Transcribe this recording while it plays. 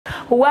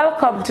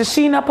Welcome to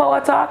Sheena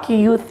Power Talk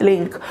Youth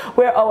Link,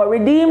 where our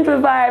redeemed,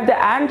 revived,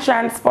 and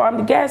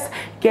transformed guest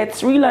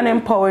gets real and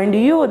empowering the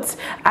youths.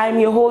 I'm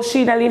your host,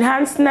 Sheena Lynn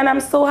Hansen, and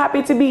I'm so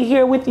happy to be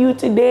here with you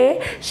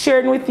today,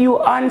 sharing with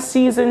you on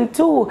season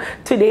 2.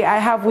 Today, I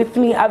have with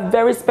me a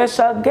very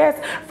special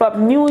guest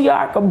from New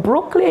York,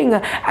 Brooklyn,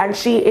 and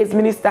she is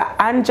Minister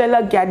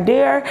ANGELLA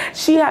GADIARE.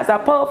 She has a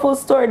powerful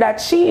story that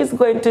she is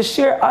going to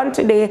share on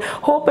today.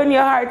 Open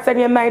your hearts and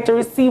your mind to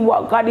receive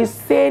what God is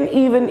saying,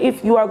 even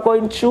if you are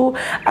going through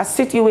a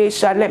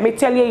situation. Let me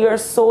tell you, your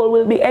soul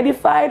will be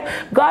edified,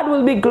 God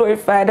will be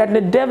glorified, and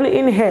the devil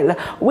in hell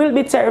will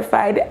be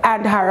terrified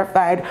and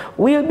horrified.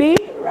 We'll be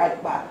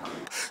right back.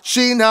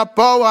 Sheena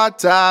Power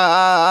Talk.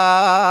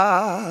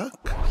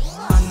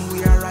 And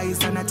we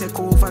arise and I take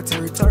over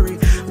territory.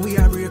 We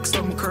are break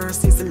some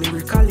curses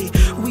lyrically.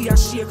 We are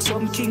shake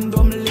some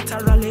kingdom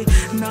literally.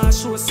 Now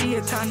show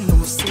Satan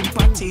no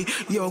sympathy.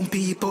 Young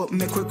people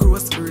make we grow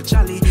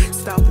spiritually.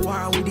 Stop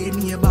war with the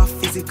neighbor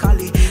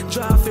physically.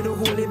 Draw for the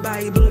Holy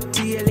Bible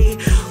daily.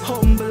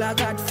 Humble a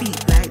God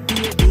feet like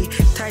baby.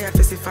 Tired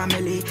for the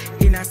family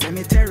in a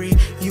cemetery.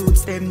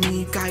 Youths them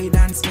need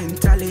guidance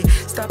mentally.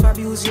 Stop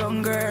abuse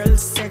young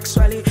girls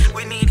sexually.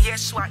 We need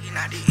Yeshua in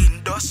the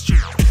industry.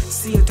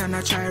 Satan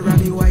a try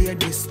rob you of your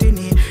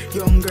destiny.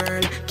 Young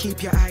girl,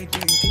 keep your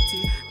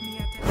identity.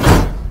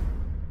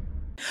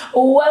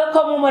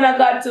 Welcome, woman of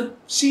God, to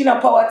Sheena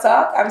Power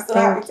Talk. I'm so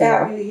happy to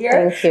have you here.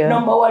 Thank you.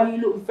 Number one,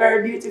 you look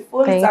very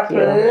beautiful. It's a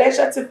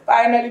pleasure to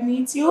finally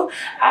meet you.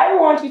 I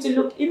want you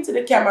to look into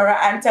the camera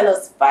and tell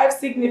us 5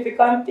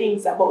 significant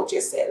things about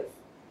yourself.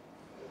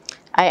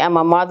 I am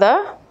a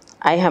mother.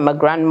 I am a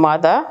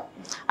grandmother.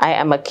 I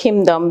am a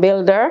kingdom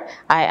builder.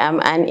 I am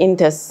an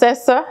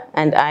intercessor.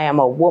 And I am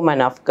a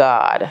woman of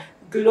God.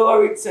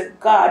 Glory to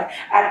God.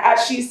 And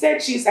as she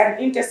said, she's an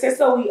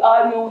intercessor. We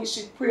all know we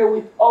should pray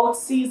without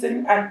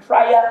season, and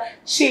prayer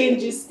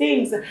changes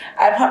things.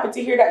 I'm happy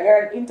to hear that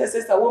you're an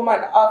intercessor, woman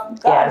of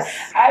God.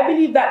 Yes. I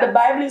believe that the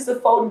Bible is the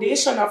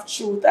foundation of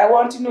truth. I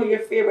want to know your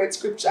favorite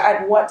scripture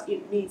and what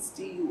it means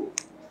to you.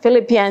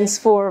 Philippians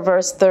 4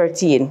 verse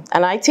 13.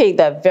 And I take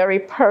that very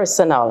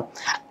personal.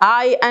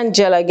 I,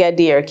 ANGELLA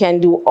GADIARE,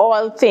 can do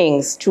all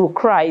things through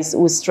Christ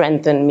who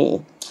strengthened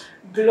me.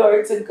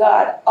 Glory to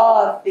God.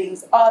 All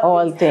things.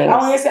 All things.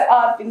 And when you say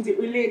all things, it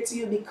relates to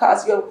you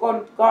because you've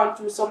gone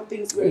through some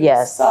things where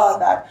you saw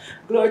that.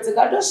 Glory to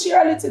God. Just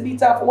share a little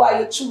bit of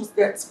why you choose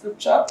that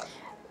scripture.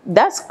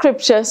 That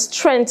scripture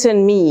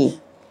strengthened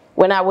me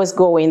when I was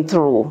going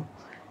through.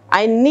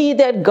 I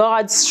needed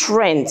God's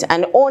strength,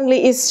 and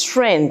only His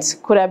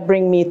strength could have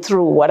bring me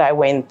through what I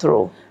went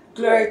through.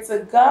 Glory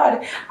to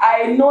God.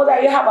 I know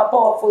that you have a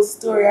powerful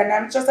story, and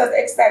I'm just as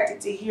excited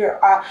to hear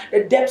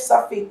the depths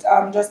of it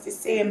just the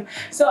same.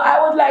 So I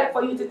would like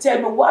for you to tell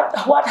me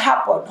what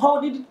happened. How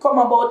did it come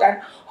about,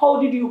 and how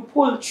did you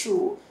pull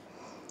through?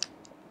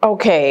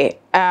 Okay.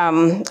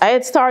 I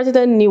had started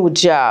a new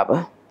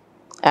job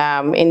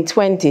in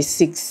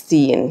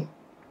 2016.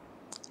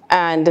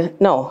 And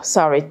no,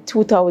 sorry,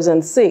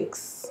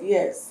 2006.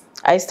 Yes.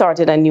 I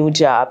started a new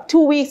job.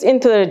 2 weeks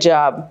into the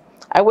job,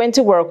 I went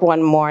to work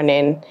one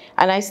morning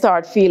and I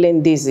started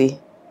feeling dizzy.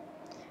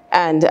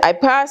 And I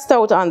passed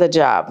out on the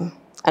job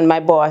and my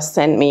boss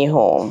sent me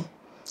home.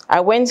 I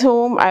went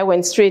home, I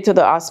went straight to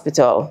the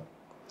hospital.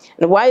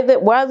 And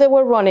while they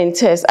were running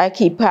tests, I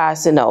keep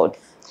passing out.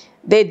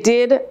 They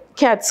did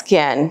CAT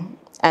scan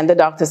and the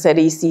doctor said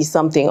he sees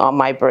something on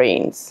my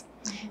brains.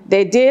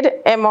 They did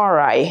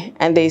MRI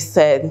and they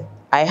said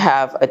I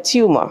have a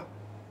tumor.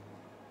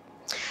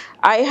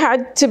 I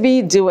had to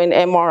be doing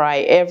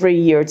MRI every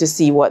year to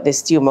see what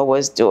this tumor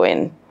was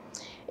doing.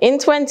 In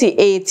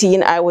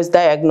 2018, I was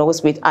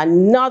diagnosed with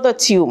another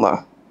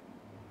tumor.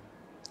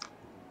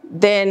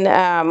 Then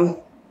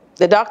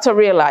the doctor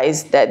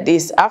realized that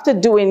after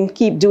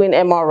keep doing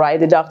MRI,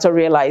 the doctor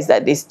realized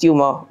that this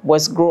tumor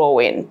was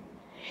growing.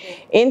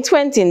 In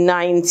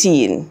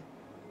 2019,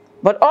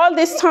 but all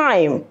this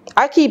time,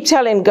 I keep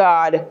telling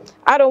God,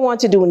 I don't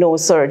want to do no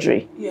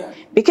surgery. Yeah.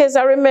 Because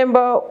I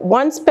remember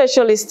one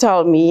specialist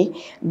told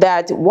me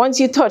that once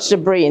you touch the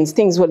brains,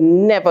 things will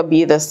never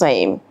be the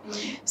same.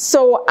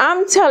 So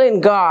I'm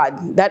telling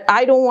God that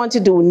I don't want to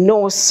do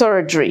no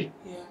surgery.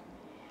 Yeah.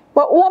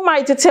 But who am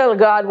I to tell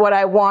God what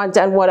I want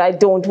and what I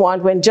don't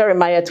want when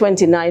Jeremiah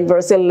 29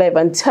 verse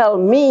 11 tell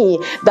me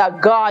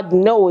that God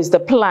knows the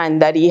plan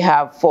that He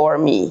have for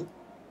me?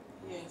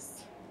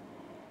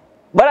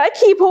 But I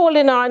keep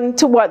holding on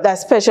to what that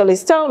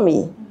specialist told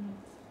me,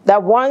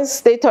 that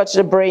once they touch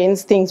the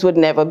brains, things would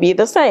never be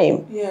the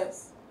same.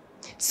 Yes.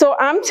 So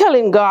I'm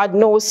telling God,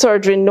 no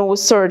surgery, no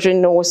surgery,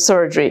 no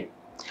surgery.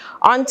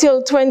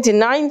 Until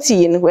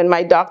 2019, when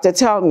my doctor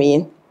told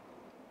me,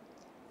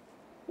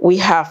 we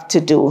have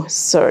to do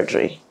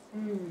surgery.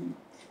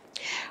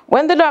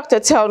 When the doctor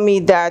told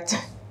me that,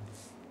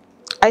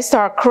 I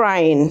started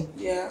crying.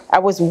 Yeah. I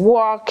was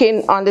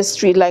walking on the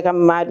street like a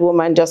mad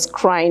woman, just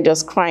crying,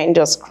 just crying,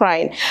 just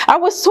crying. I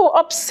was so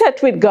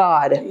upset with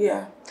God.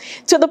 Yeah.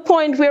 to the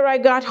point where I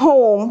got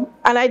home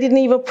and I didn't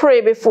even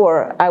pray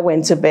before I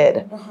went to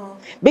bed.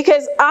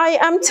 Because I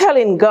am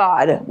telling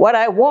God what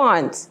I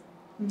want.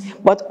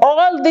 But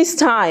all this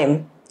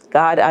time,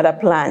 God had a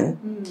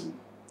plan.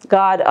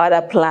 God had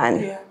a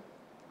plan. Yeah.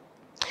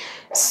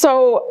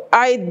 So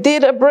I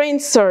did a brain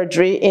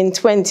surgery in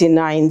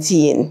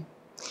 2019.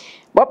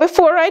 But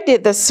before I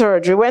did the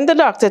surgery, when the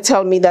doctor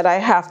told me that I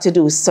have to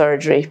do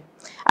surgery,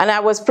 and I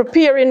was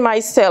preparing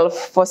myself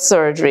for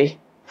surgery,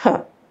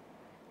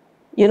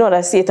 you know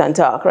that Satan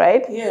talk,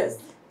 right? Yes.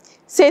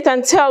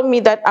 Satan told me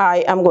that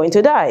I am going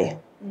to die.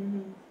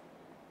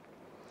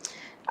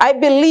 I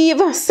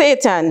believe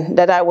Satan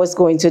that I was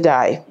going to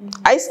die.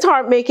 I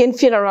start making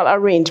funeral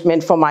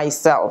arrangement for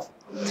myself.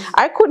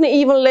 I couldn't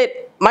even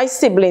let my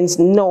siblings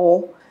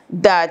know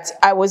that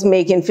I was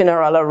making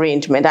funeral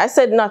arrangement. I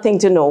said nothing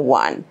to no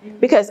one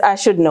because I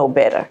should know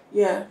better.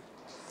 Yeah.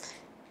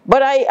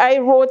 But I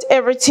wrote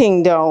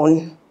everything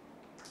down,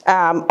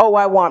 how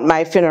I want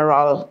my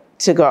funeral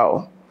to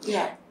go.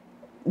 Yeah.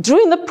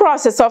 During the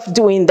process of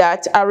doing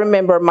that, I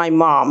remember my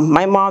mom.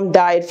 My mom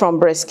died from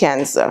breast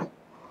cancer.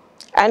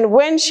 And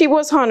when she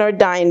was on her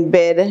dying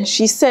bed,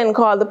 she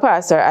called the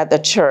pastor at the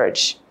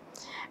church.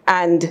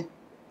 And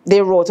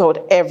they wrote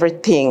out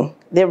everything.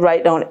 They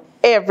write down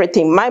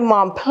everything. My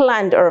mom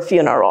planned her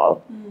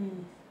funeral.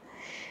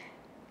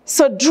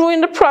 So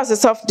during the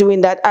process of doing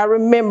that, I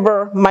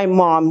remember my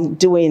mom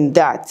doing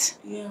that.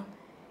 Yeah.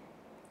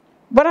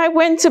 But I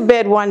went to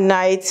bed one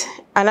night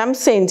and I'm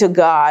saying to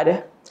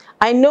God,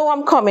 I know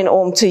I'm coming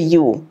home to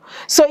you.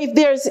 So if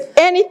there's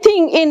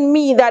anything in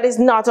me that is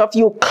not of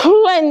you,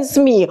 cleanse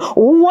me,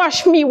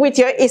 wash me with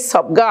your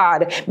hyssop,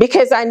 God,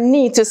 because I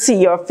need to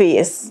see your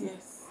face.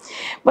 Yes.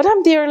 But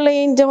I'm there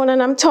laying down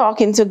and I'm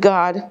talking to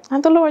God.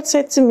 And the Lord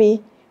said to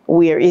me,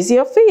 where is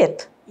your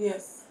faith?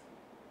 Yes.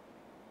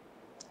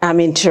 I'm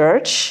in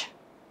church.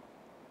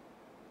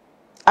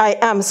 I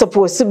am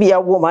supposed to be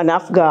a woman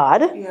of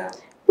God. Yeah.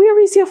 Where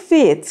is your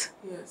faith?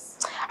 Yes.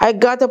 I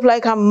got up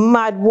like a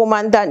mad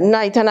woman that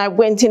night and I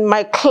went in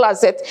my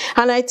closet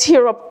and I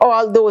tear up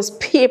all those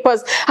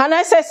papers and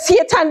I said,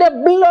 Satan,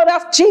 the blood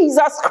of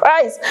Jesus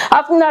Christ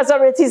of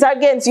Nazareth is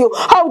against you.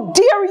 How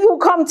dare you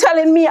come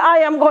telling me I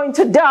am going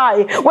to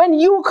die when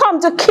you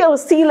come to kill,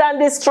 steal, and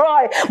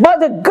destroy? But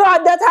the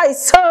God that I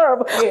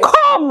serve,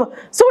 come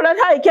so that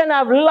I can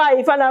have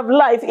life and have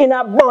life in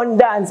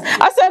abundance.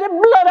 I said, the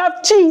blood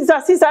of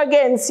Jesus is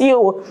against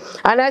you.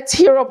 And I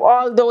tear up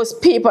all those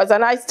papers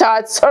and I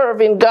start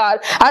serving God.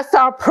 I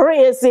start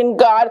praising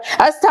God.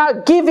 I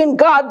start giving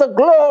God the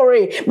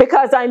glory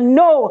because I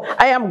know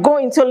I am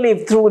going to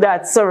live through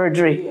that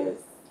surgery. Yes.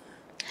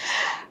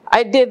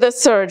 I did the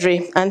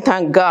surgery and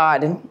thank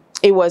God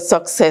it was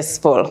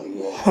successful.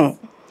 Yes.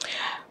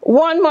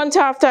 1 month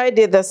after I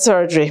did the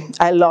surgery,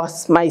 I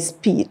lost my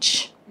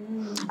speech.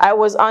 I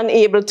was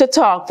unable to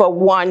talk for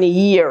 1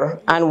 year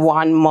and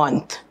 1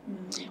 month.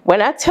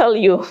 When I tell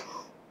you,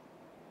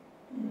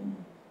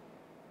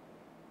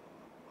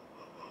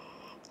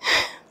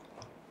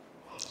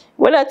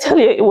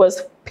 it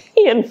was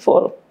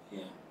painful. Yeah.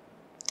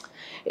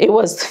 It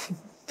was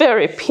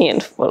very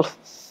painful,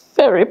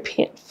 very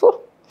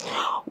painful.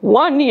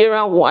 1 year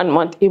and 1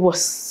 month, it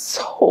was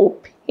so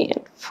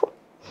painful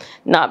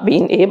not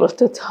being able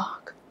to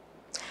talk.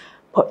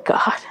 But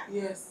God,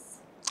 yes,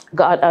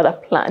 God had a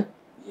plan.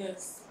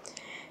 Yes.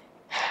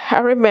 I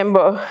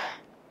remember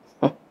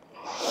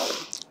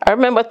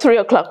 3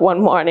 o'clock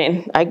one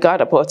morning, I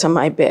got up out of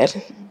my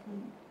bed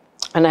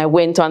and I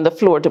went on the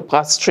floor to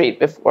prostrate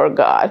before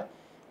God.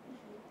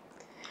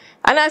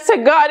 And I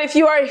said, God, if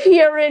you are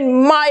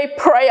hearing my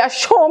prayer,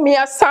 show me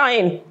a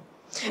sign.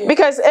 Yeah.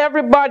 Because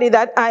everybody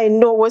that I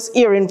know was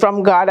hearing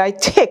from God, I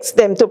text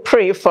them to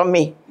pray for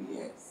me.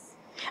 Yes.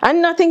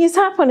 And nothing is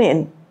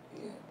happening.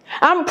 Yeah.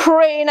 I'm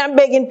praying, I'm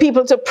begging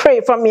people to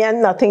pray for me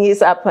and nothing is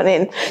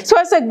happening. So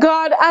I said,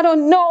 God, I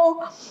don't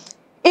know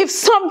if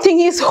something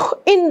is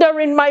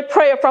hindering my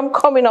prayer from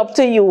coming up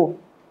to you.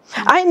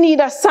 I need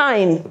a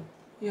sign.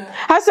 Yeah.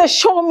 I said,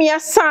 show me a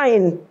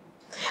sign.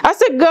 I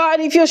said, God,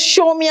 if you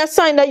show me a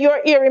sign that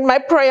you're hearing my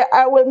prayer,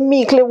 I will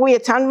meekly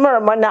wait and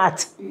murmur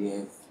not.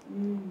 Yes.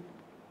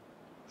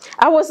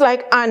 I was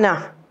like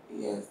Anna,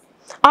 yes,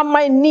 on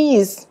my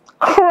knees,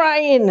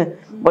 crying.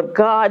 But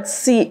God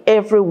see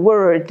every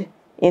word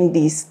in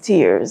these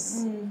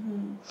tears.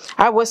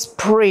 I was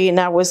praying,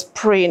 I was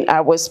praying,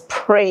 I was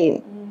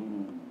praying.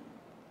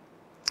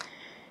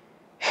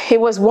 It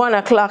was 1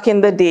 o'clock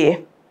in the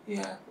day.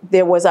 Yeah.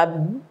 There was a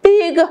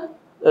big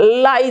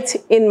light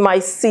in my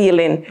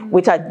ceiling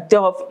with a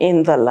dove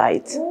in the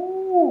light.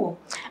 Ooh.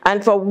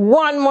 And for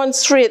 1 month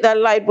straight, that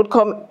light would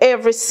come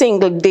every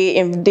single day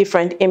in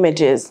different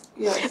images.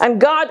 Yes.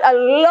 And God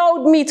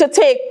allowed me to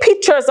take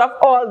pictures of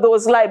all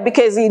those lights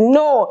because He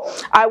knew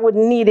I would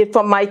need it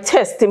for my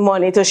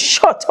testimony to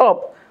shut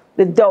up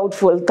the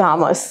doubtful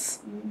Thomas.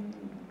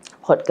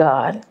 But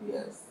God,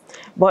 yes,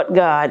 but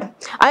God.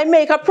 I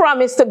make a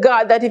promise to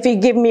God that if he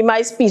give me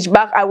my speech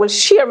back, I will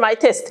share my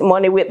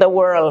testimony with the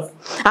world.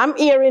 I'm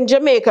here in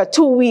Jamaica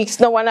 2 weeks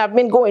now, and I've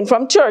been going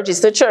from churches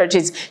to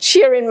churches,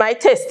 sharing my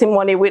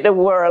testimony with the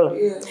world.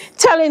 Yes.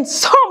 Telling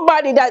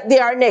somebody that they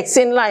are next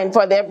in line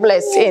for their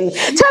blessing.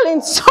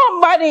 Telling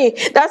somebody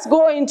that's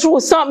going through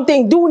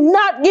something, do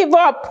not give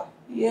up.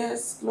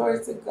 Yes,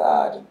 glory to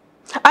God.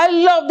 I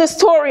love the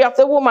story of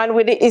the woman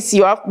with the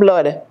issue of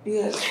blood.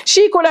 Yes.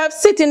 She could have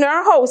sit in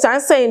her house and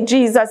saying,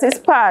 Jesus is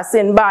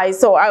passing by,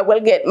 so I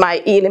will get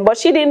my healing. But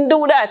she didn't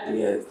do that.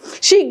 Yes.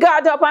 She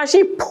got up and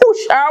she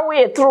pushed her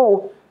way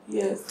through.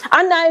 Yes.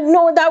 And I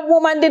know that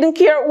woman didn't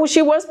care who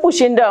she was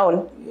pushing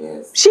down.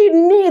 Yes. She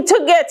needed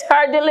to get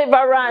her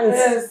deliverance.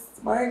 Yes.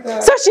 My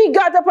God. So she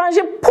got up and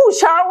she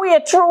pushed her way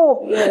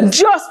through, yes,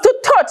 just to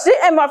touch the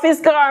hem of his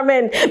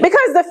garment,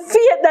 because the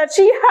faith that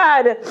she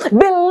had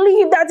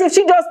believed that if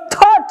she just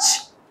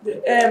touch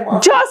the hem,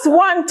 just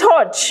one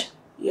touch.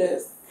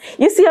 Yes.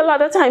 You see, a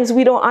lot of times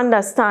we don't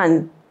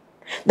understand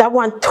that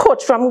one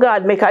touch from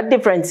God make a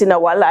difference in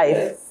our life.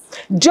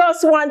 Yes.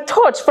 Just one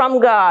touch from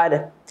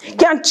God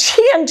can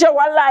change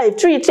our life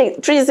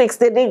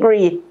 360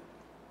 degrees.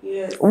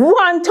 Yes.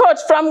 One touch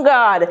from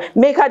God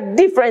make a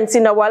difference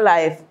in our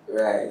life.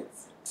 Right.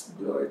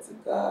 Glory to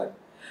God.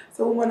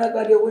 So, woman of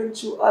God, you went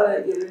through all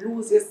that, you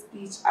lose your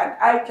speech, and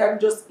I can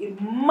just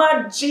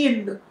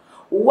imagine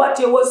what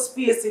you was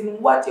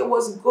facing, what you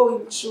was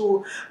going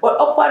through. But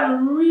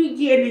upon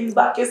regaining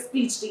back your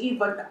speech to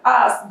even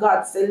ask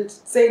God,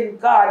 saying,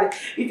 God,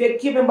 if you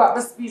give me back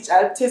the speech,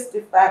 I'll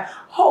testify.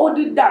 How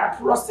did that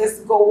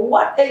process go?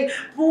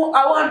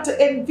 I want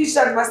to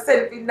envision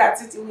myself in that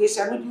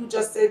situation when you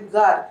just said,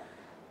 God,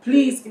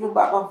 please give me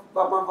back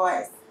my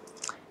voice.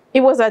 It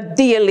was a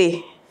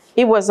daily,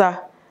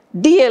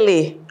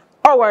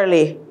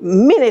 hourly,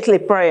 minutely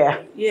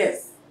prayer.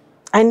 Yes.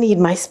 I need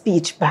my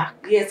speech back.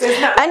 Yes, it's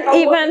not. And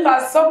even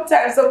because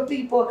sometimes some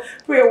people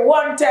pray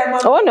one time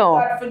and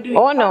God for doing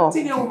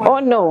oh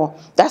no,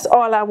 that's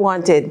all I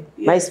wanted.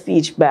 Yes. My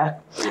speech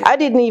back. Yes. I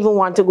didn't even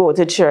want to go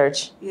to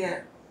church. Yeah.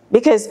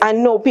 Because I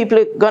know people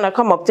are gonna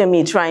come up to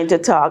me trying to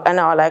talk, and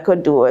all I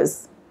could do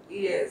was.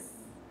 Yes.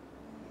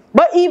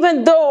 But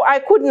even though I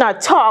could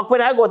not talk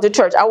when I go to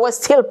church, I was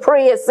still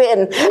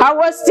praising. I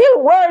was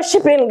still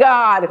worshiping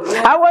God.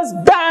 Yes. I was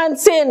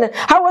dancing.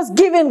 I was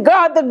giving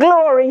God the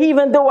glory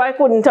even though I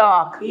couldn't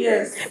talk.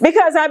 Yes.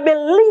 Because I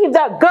believed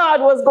that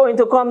God was going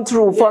to come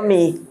through for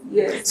me.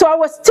 Yes. So I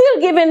was still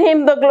giving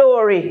him the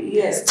glory.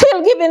 Yes.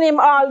 Still giving him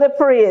all the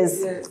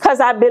praise. Because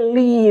I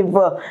believe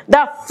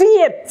that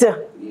faith.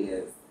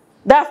 Yes.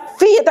 That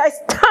faith, I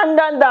stand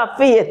on that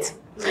faith.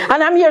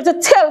 And I'm here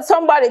to tell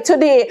somebody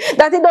today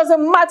that it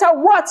doesn't matter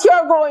what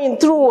you're going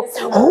through. Yes,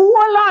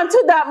 hold on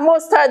to that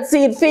mustard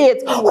seed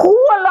faith.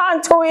 Hold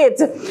on to it.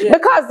 Yes.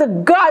 Because the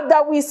God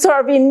that we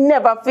serve, he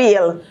never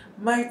fails.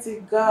 Mighty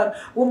God.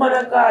 Woman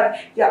of God,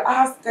 you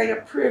ask and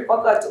you pray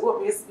for God to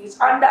open your speech.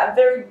 On that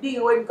very day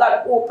when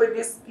God opened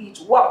your speech,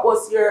 what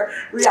was your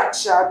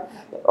reaction?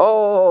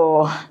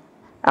 Oh,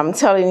 I'm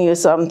telling you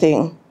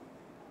something.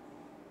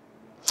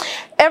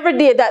 Every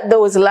day that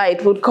those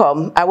lights would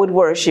come, I would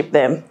worship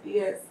them.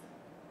 Yes.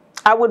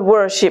 I would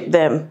worship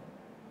them.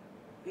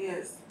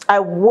 Yes. I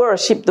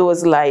worship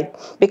those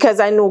lights because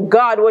I know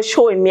God was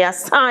showing me a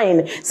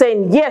sign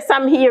saying, yes,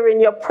 I'm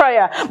hearing your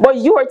prayer, but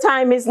your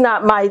time is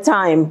not my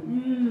time.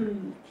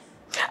 Mm.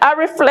 I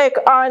reflect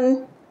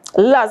on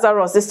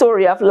Lazarus, the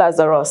story of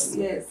Lazarus.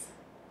 Yes.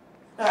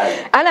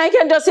 Right. And I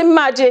can just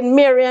imagine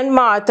Mary and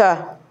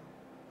Martha,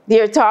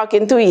 they're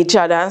talking to each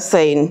other and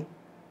saying,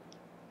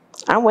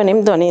 and when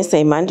him done, he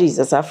say, man,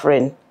 Jesus a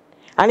friend.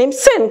 And him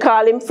send,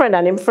 call him friend,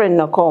 and him friend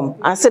no come.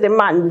 And say, the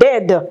man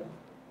dead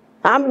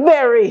and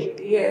buried.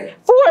 Yeah.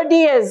 4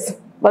 days.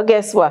 But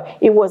guess what?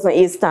 It wasn't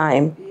his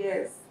time.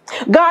 Yes.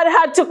 God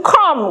had to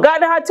come.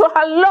 God had to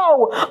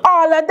allow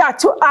all of that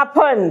to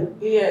happen.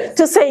 Yes.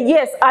 To say,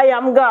 yes, I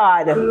am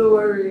God.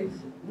 Glory.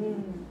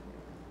 Mm.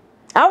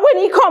 And when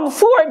he come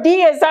 4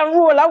 days and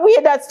roll away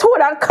that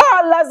stone and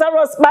call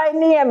Lazarus by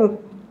name.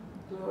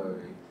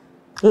 Glory.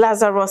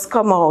 Lazarus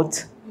come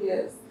out.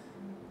 Yes,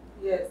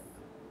 yes,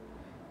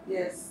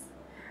 yes.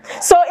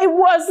 So it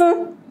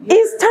wasn't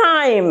his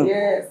time.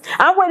 Yes.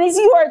 And when it's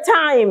your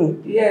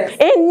time, yes,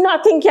 ain't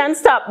nothing can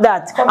stop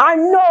that.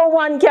 And no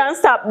one can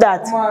stop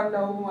that. Come on,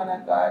 no woman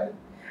of God.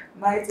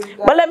 Mighty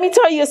God. But let me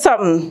tell you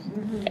something.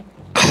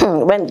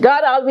 Mm-hmm. When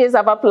God always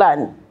have a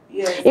plan.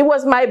 Yes. It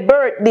was my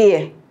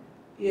birthday.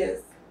 Yes.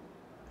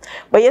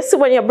 But you see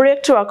when your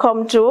breakthrough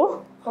come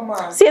through, come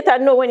on.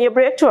 Satan know when your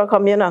breakthrough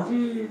come, you know.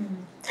 Mm.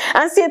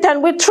 And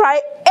Satan will try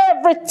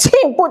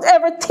everything, put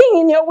everything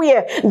in your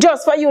way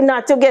just for you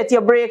not to get your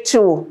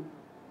breakthrough.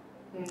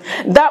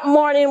 Mm-hmm. That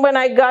morning when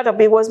I got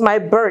up, it was my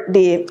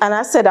birthday. And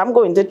I said, I'm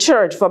going to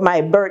church for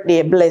my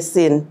birthday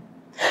blessing.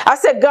 I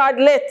said, God,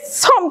 let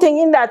something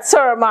in that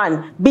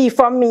sermon be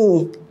for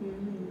me.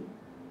 Mm-hmm.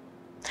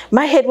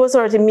 My head was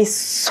hurting me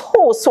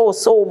so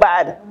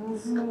bad.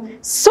 Mm-hmm.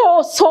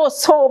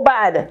 So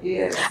bad.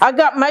 Yes. I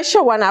got my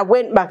shower and I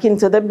went back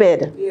into the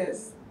bed.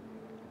 Yes.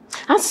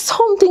 And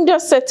something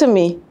just said to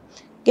me,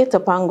 get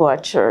up and go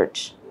to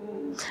church.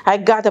 I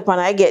got up and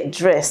I get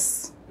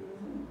dressed.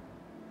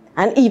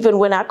 And even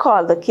when I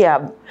called the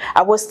cab,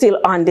 I was still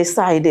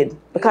undecided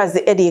because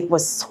the headache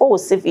was so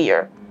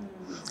severe.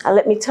 And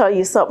let me tell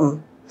you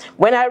something.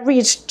 When I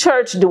reached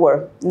church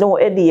door, no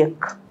headache.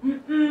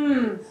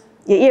 You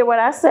hear what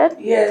I said?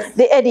 Yes.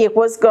 The headache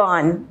was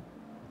gone.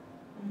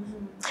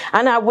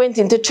 And I went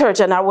into church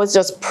and I was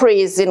just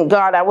praising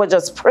God. I was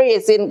just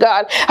praising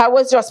God. I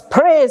was just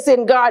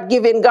praising God,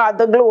 giving God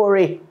the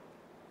glory.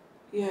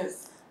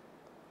 Yes.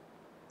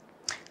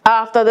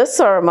 After the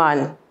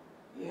sermon,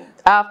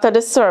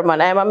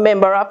 I'm a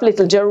member of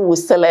Little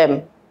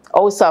Jerusalem,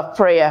 House of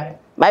Prayer.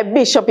 My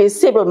bishop is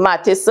Sybil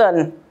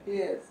Mattison.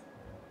 Yes.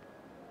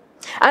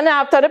 And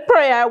after the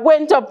prayer, I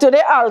went up to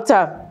the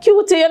altar.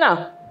 Cute, you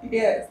know?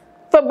 Yes.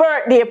 For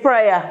birthday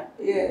prayer.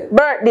 Yes.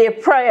 Birthday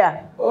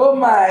prayer. Oh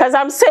my. Because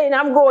I'm saying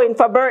I'm going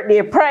for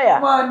birthday prayer.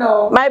 Come on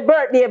now. My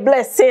birthday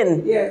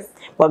blessing. Yes.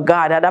 But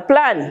God had a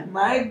plan.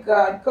 My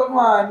God, come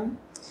on.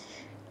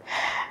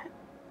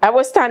 I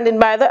was standing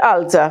by the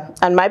altar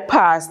and my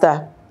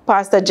pastor,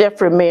 Pastor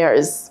Jeffrey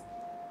Mears,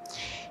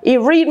 he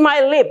read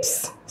my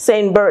lips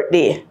saying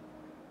birthday.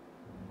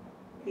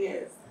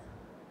 Yes.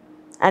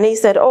 And he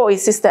said, oh,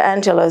 it's Sister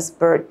Angela's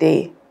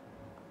birthday.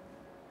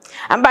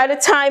 And by the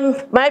time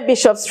my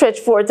bishop stretched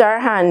forth her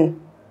hand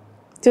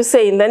to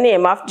say in the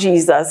name of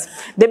Jesus,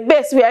 the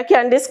best way I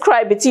can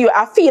describe it to you,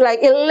 I feel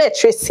like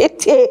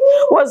electricity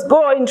was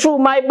going through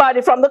my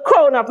body from the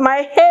crown of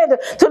my head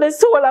to the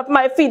sole of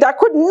my feet. I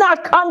could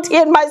not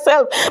contain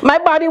myself. My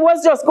body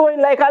was just going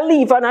like a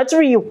leaf on a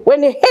tree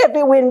when the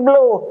heavy wind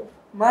blew.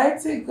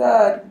 Mighty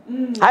God.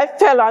 I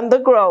fell on the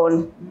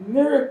ground.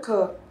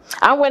 Miracle.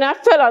 And when I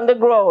fell on the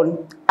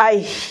ground, I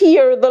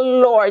hear the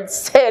Lord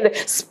said,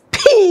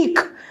 speak,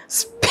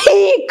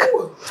 speak.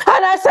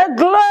 And I said,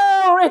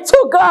 glory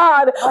to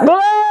God,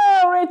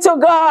 glory to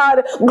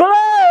God,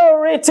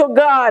 glory to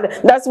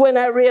God. That's when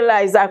I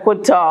realized I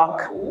could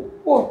talk.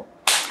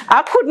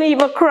 I couldn't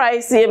even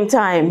cry same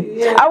time.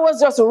 Yeah. I was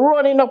just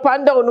running up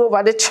and down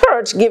over the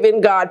church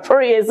giving God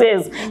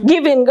praises,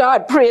 giving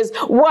God praise.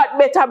 What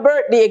better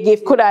birthday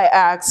gift could I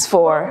ask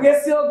for?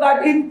 Yes, you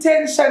got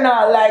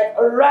intentional, like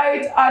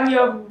right on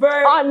your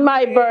birthday. On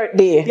my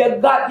birthday.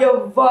 You got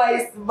your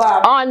voice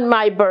back. On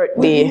my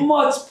birthday. With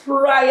much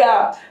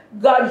prayer,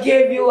 God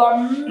gave you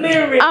a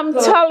miracle. I'm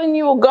telling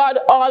you, God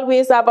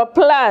always have a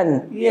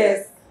plan.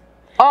 Yes.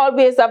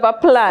 Always have a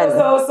plan.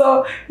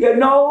 So you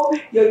know,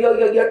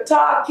 you're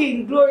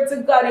talking, glory to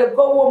God, you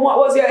go home. What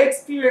was your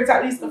experience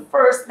at least the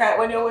first night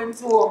when you went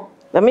home?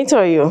 Let me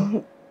tell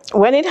you,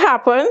 when it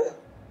happened,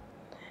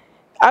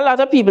 a lot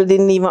of people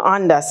didn't even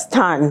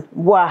understand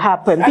what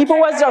happened. People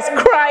was just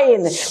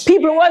crying.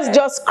 People was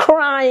just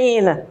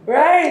crying.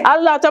 Right. A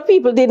lot of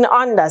people didn't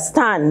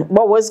understand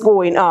what was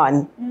going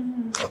on.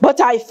 But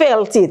I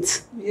felt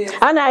it. Yes.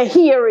 And I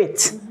hear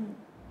it.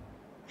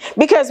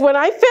 Because when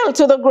I fell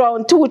to the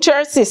ground, two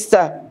church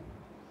sisters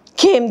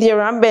came there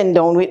and bent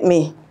down with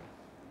me.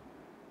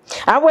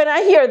 And when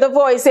I hear the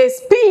voice say,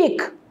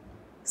 speak,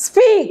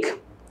 speak,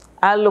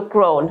 I look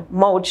round,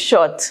 mouth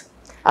shut.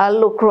 I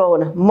look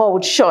round,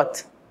 mouth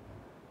shut.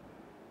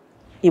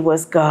 It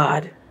was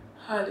God.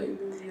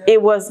 Hallelujah.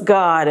 It was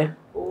God.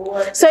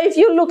 So if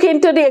you look in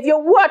today, if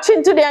you're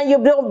watching today and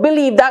you don't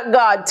believe that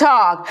God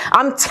talk,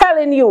 I'm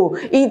telling you,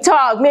 he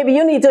talk. Maybe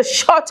you need to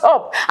shut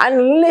up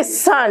and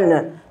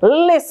listen.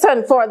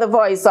 Listen for the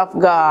voice of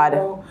God.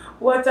 Oh,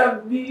 what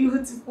a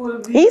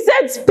beautiful. He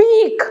said,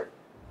 speak.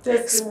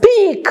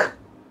 Speak.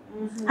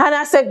 And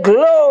I said,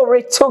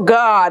 glory to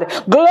God.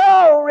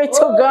 Glory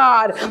to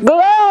God.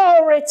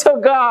 Glory to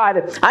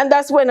God. And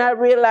that's when I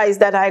realized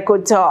that I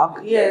could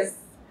talk. Yes.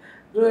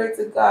 Glory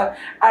to God.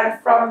 And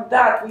from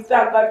that, we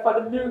thank God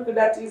for the miracle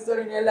that He's done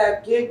in your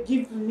life.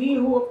 Give me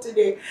hope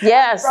today.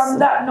 Yes. From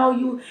that, now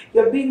you've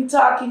been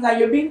talking and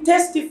you've been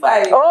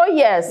testifying. Oh,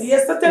 yes.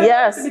 Yes, so tell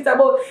us a bit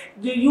about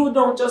you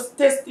don't just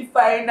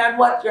testifying and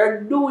what you're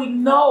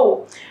doing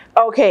now.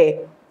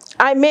 Okay.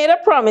 I made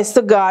a promise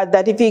to God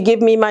that if He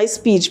give me my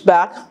speech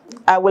back,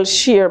 I will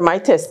share my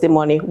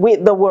testimony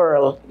with the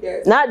world.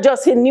 Yes. Not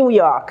just in New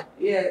York.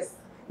 Yes.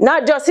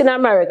 Not just in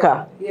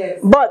America, yes,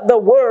 but the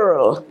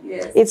world.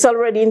 Yes. It's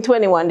already in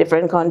 21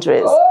 different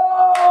countries.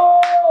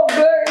 Oh,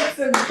 glory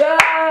to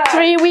God.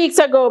 3 weeks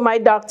ago, my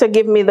doctor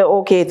gave me the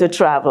okay to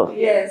travel.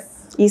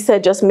 Yes. He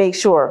said, just make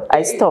sure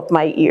I stop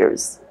my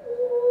ears.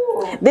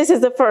 Ooh. This is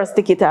the first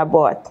ticket I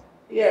bought.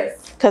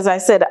 Yes. Because I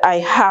said, I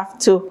have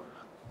to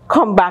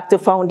come back to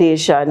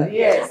foundation.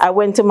 Yes. I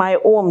went to my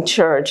home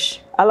church.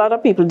 A lot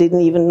of people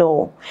didn't even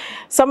know.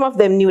 Some of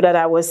them knew that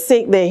I was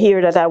sick. They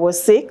hear that I was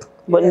sick.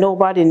 But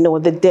nobody knew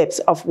the depths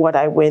of what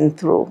I went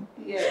through.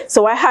 Yes.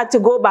 So I had to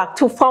go back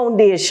to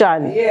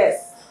foundation.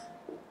 Yes.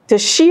 To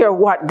share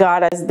what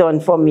God has done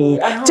for me.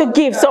 To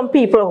give some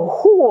people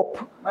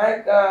hope.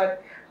 My God.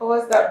 How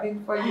has that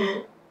been for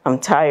you? I'm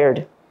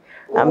tired.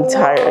 I'm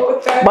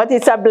tired. But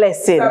it's a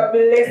blessing.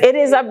 It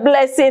is a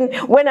blessing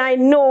when I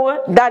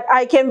know that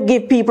I can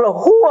give people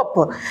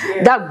hope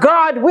that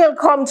God will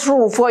come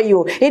through for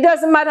you. It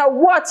doesn't matter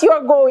what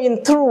you're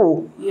going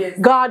through.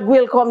 God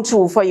will come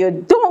through for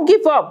you. Don't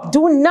give up.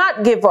 Do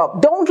not give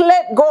up. Don't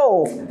let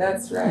go.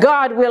 That's right.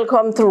 God will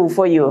come through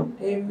for you.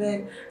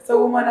 Amen.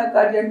 So, woman of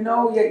God, you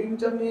know you're in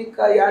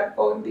Jamaica, you're at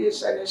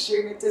Foundation, you're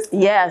sharing a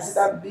testimony. Yes. It's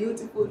a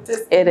beautiful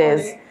testimony. It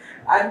is.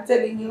 I'm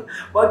telling you.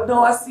 But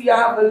now I see you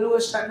have a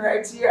lotion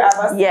right here. I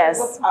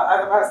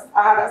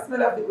had a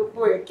smell of it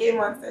before you came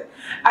and said,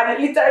 and it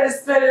literally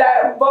smelled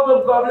like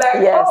bubble gum.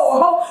 Like,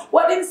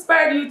 what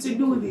inspired you to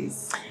do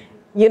this?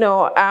 You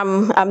know,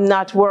 I'm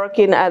not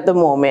working at the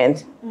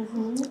moment.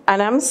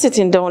 And I'm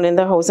sitting down in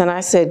the house and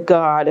I said,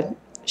 God,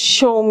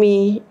 show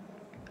me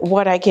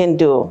what I can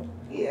do.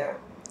 Yeah.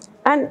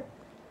 And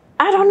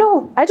I don't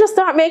know. I just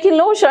start making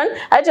lotion.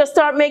 I just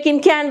start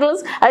making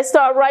candles. I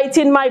start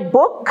writing my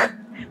book.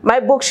 My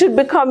book should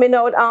be coming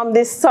out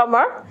this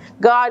summer.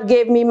 God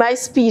gave me my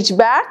speech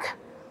back.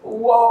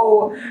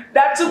 Whoa,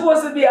 that's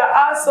supposed to be an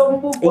awesome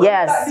book.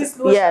 Yes,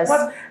 yes.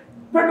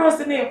 Pronounce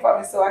the name for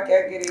me so I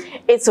can get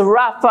it. It's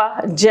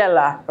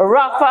ANGELLA.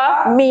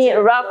 Rapha,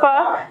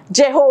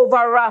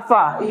 Jehovah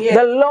Rapha,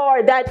 the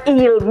Lord that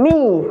healed me.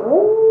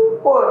 Ooh.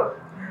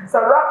 So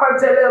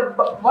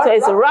So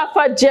it's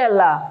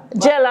ANGELLA.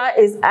 Jella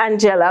is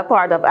Angela,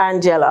 part of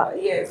Angela.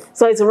 Yes.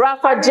 So it's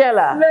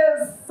ANGELLA. It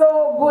smells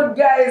so good,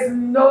 guys.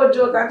 No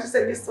joke. And she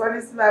said this one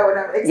is mine when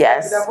I'm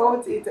excited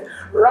about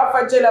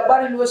it. Jella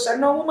body lotion.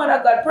 No, woman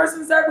of God,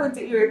 persons are going to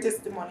hear your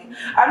testimony.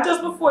 And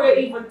just before you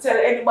even tell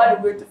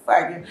anybody where to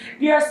find you,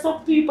 there are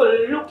some people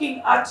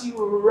looking at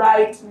you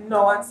right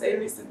now and saying,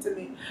 listen to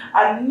me,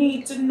 I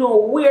need to know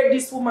where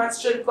this woman's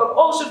strength comes.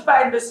 How she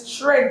find the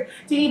strength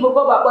to even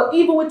go back. But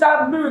even with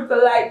a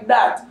miracle like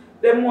that,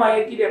 the more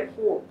you give them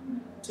hope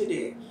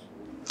today.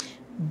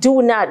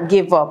 Do not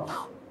give up.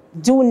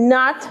 Do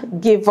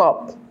not give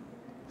up.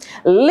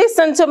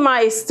 Listen to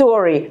my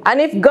story.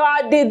 And if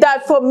God did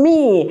that for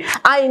me,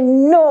 I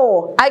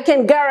know, I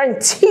can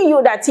guarantee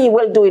you that He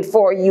will do it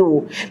for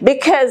you.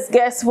 Because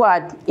guess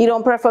what? He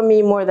don't prefer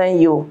me more than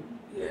you.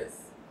 Yes.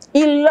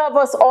 He loves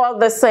us all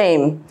the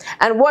same.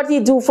 And what He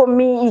do for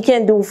me, He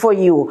can do for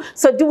you.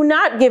 So do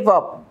not give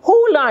up.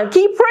 Hold on.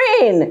 Keep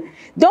praying.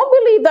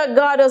 Don't believe that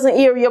God doesn't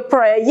hear your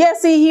prayer.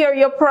 Yes, He hears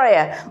your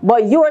prayer.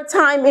 But your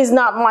time is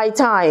not my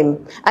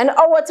time. And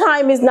our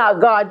time is not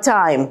God's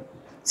time.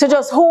 So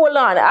just hold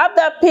on. Have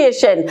that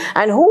patience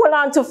and hold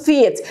on to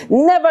faith.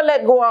 Never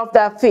let go of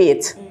that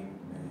faith.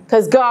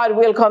 Because God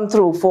will come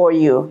through for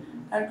you.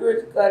 And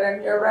great God,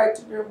 and you're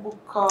writing your book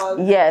called...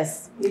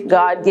 Yes,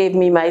 God gave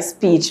me my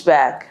speech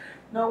back.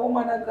 Now,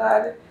 woman of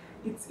God,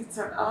 it's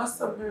an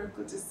awesome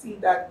miracle to see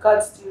that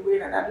God still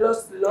reigns. And I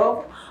just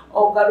love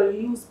how God will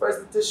use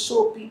person to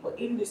show people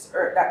in this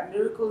earth that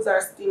miracles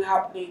are still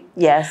happening.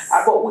 Yes.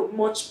 But with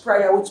much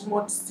prayer, with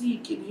much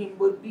seeking Him,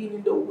 but being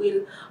in the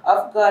will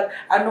of God.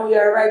 I know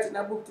you're writing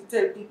a book to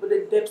tell people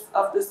the depths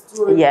of the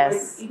story.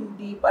 Yes. In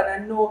deep.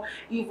 And I know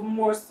even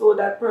more so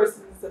that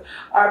persons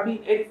are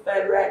being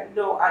edified right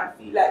now and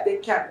feel like they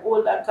can't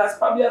hold that. Because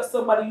probably have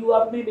somebody you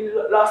have maybe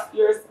lost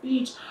your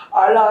speech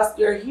or lost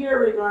your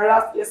hearing or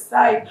lost your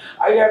sight,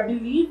 or you're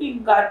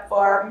believing God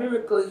for a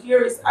miracle.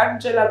 Here is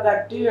ANGELLA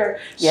GADIARE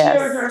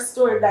sharing her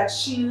story that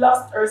she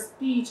lost her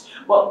speech,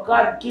 but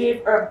God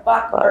gave her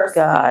back her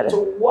speech.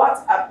 What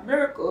a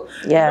miracle.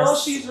 Yes. Now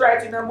she's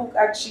writing a book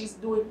and she's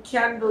doing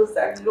candles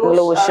and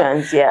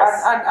lotions.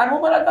 Yes. And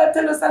woman of God,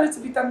 tell us a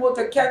little bit about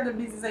your candle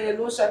business and your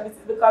lotion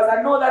business, because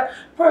I know that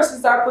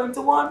persons are going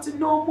to want to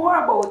know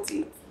more about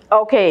it.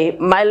 Okay,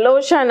 my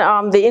lotion,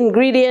 the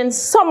ingredients,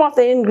 some of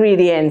the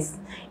ingredients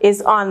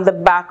is on the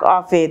back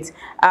of it.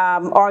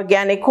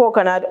 Organic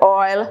coconut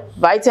oil,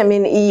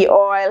 vitamin E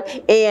oil,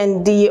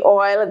 A&D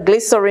oil,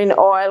 glycerin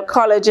oil,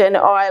 collagen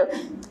oil,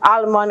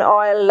 almond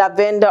oil,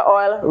 lavender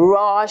oil,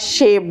 raw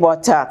shea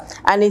butter.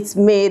 And it's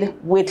made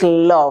with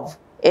love.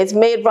 It's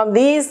made from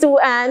these two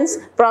hands,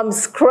 from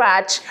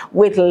scratch,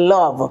 with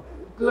love.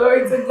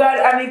 Glory to God,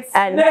 and it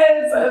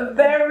smells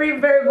very,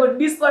 very good.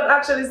 This one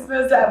actually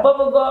smells like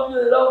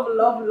bubblegum. Love,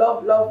 love,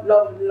 love, love,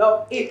 love,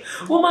 love it.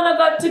 Woman of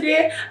God,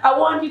 today I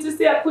want you to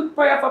say a quick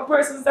prayer for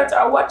persons that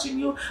are watching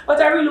you,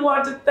 but I really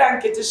want to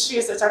thank you to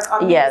share such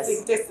an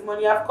amazing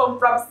testimony. You have come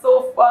from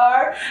so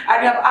far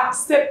and you have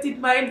accepted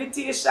my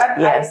invitation.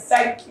 Yes. I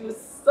thank you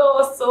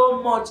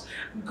so much.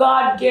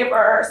 God gave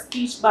her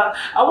speech back.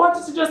 I want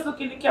you to just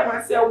look in the camera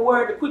and say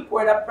a quick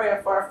word of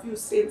prayer for a few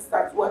saints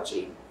that's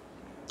watching.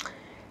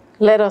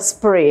 Let us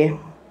pray.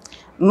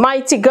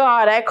 Mighty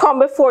God, I come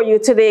before you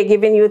today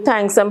giving you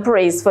thanks and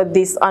praise for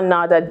this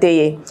another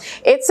day.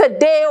 It's a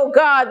day, oh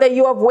God, that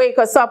you have wake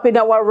us up in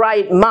our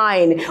right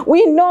mind.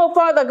 We know,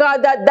 Father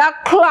God, that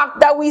that clock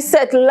that we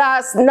set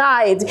last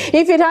night,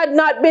 if it had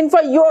not been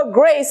for your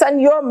grace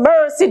and your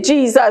mercy,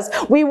 Jesus,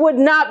 we would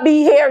not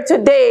be here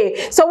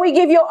today. So we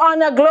give you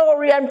honor,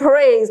 glory, and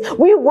praise.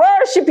 We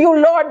worship you,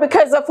 Lord,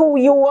 because of who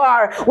you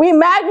are. We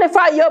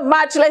magnify your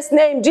matchless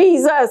name,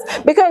 Jesus,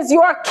 because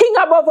you are King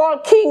above all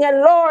king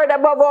and Lord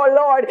above all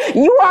lords. Lord.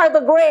 You are the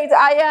great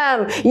I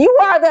am. You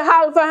are the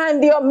Alpha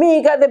and the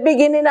Omega, the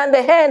beginning and the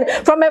end.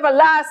 From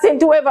everlasting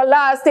to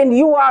everlasting,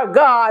 you are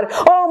God.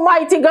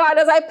 Almighty God,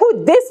 as I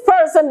put this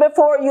person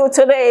before you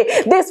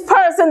today, this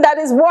person that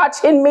is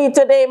watching me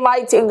today,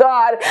 mighty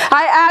God,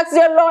 I ask,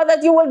 dear Lord,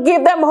 that you will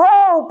give them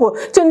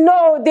hope to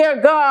know, dear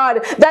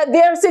God, that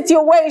their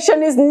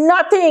situation is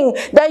nothing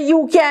that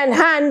you can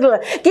handle.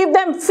 Give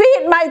them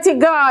faith, mighty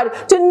God,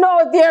 to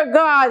know, dear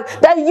God,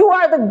 that you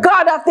are the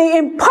God of the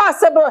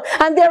impossible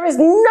and there is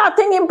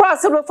nothing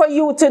impossible for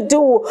you to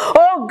do.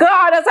 Oh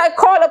God, as I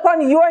call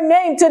upon your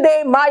name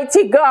today,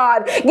 mighty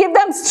God, give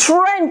them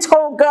strength,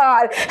 oh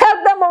God.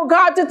 Help them, oh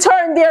God, to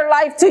turn their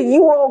life to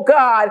you, oh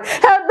God.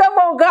 Help them,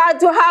 oh God,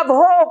 to have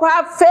hope,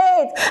 have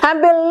faith,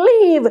 and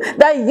believe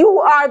that you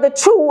are the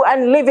true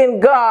and living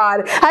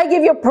God. I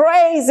give you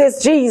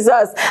praises,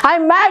 Jesus. I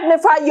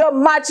magnify your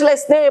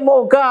matchless name,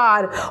 oh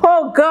God.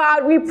 Oh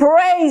God, we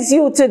praise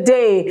you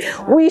today.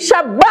 We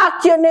shall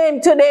back your name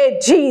today,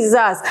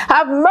 Jesus.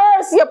 Have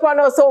mercy upon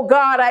us, oh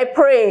God, I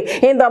pray,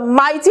 in the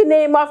mighty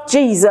name of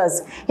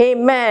Jesus.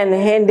 Amen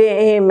and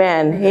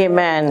amen.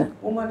 Amen.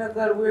 Woman of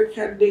God, where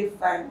can they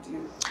find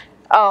you?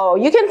 Oh,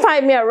 you can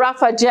find me at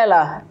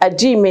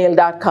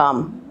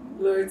rafagella@gmail.com.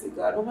 Glory to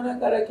God. Woman of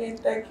God, again,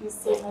 thank you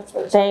so much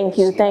for Thank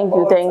you.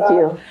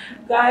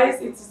 Guys,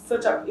 it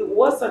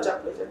was such a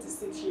pleasure to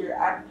sit here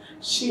and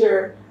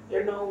share,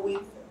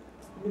 with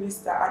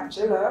Minister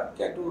Angela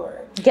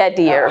GADIARE.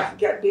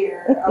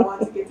 I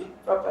want to get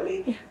it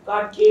properly.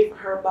 God gave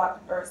her back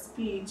her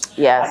speech.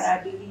 Yes. And I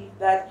believe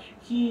that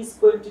He's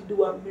going to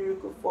do a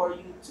miracle for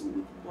you too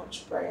with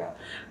much prayer.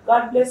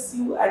 God bless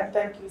you and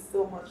thank you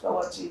so much for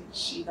watching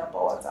Sheena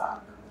Power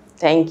Talk.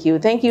 Thank you.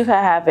 Thank you for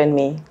having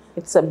me.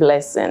 It's a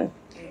blessing.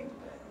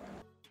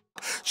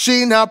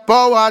 Sheena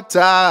Power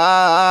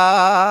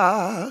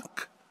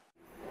Talk.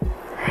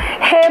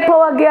 Hey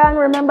Power Gang,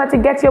 remember to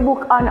get your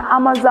book on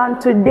Amazon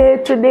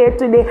today.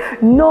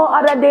 No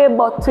other day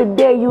but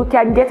today. You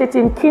can get it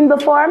in Kindle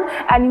form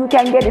and you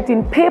can get it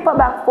in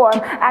paperback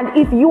form. And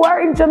if you are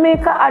in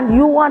Jamaica and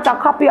you want a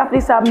copy of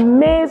this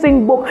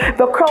amazing book,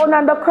 The Crown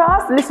and the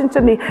Cross, listen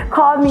to me.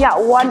 Call me at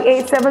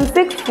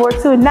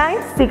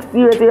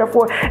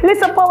 1-876-429-6004.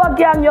 Listen Power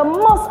Gang, you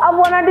must have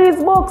one of these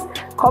books.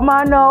 Come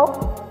on now,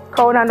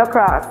 Crown and the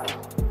Cross.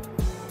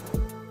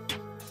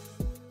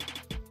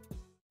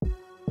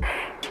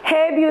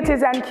 Hey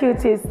beauties and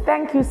cuties,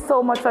 thank you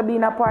so much for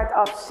being a part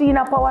of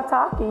Sheena Power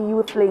Talk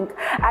Youth Link.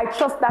 I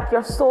trust that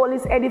your soul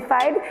is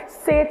edified,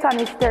 Satan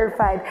is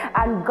terrified,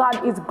 and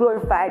God is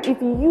glorified. If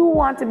you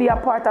want to be a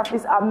part of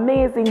this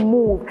amazing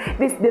move,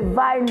 this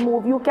divine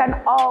move, you can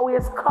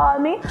always call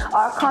me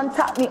or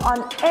contact me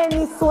on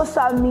any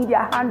social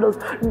media handles.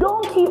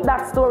 Don't keep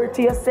that story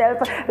to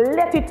yourself.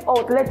 Let it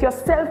out. Let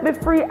yourself be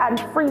free and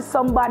free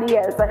somebody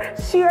else.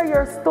 Share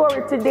your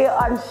story today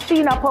on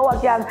Sheena Power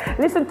Gang.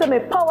 Listen to me,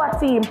 Power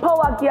Team,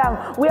 Power Gang,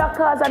 we are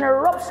causing an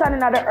eruption in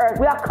the earth.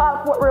 We are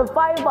called for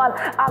revival,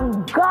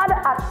 and God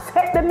has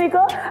set the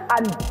nigger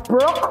and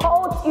broke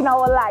out in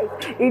our life.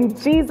 In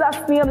Jesus'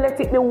 name, let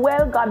it be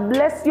well. God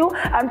bless you.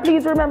 And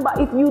please remember,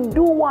 if you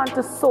do want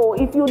to sow,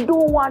 if you do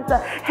want to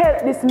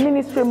help this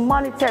ministry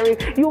monetary,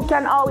 you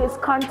can always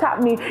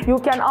contact me. You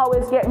can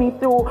always get me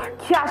through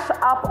Cash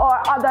App or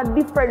other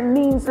different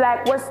means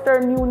like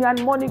Western Union,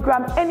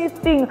 MoneyGram,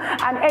 anything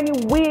and any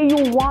way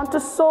you want to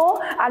sow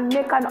and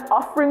make an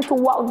offering to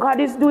what God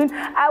is doing.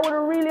 I would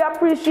really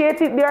appreciate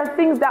it. There are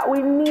things that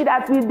we need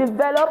as we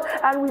develop,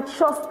 and we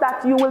trust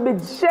that you will be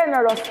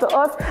generous to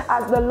us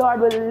as the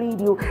Lord will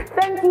lead you.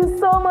 Thank you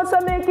so much for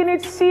making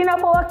it Sheena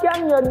Power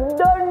Gang. You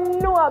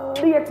don't know how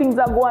big things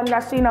are going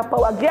on Sheena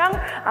Power Gang,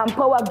 and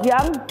Power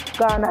Gang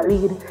gonna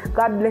lead.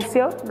 God bless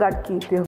you. God keep you.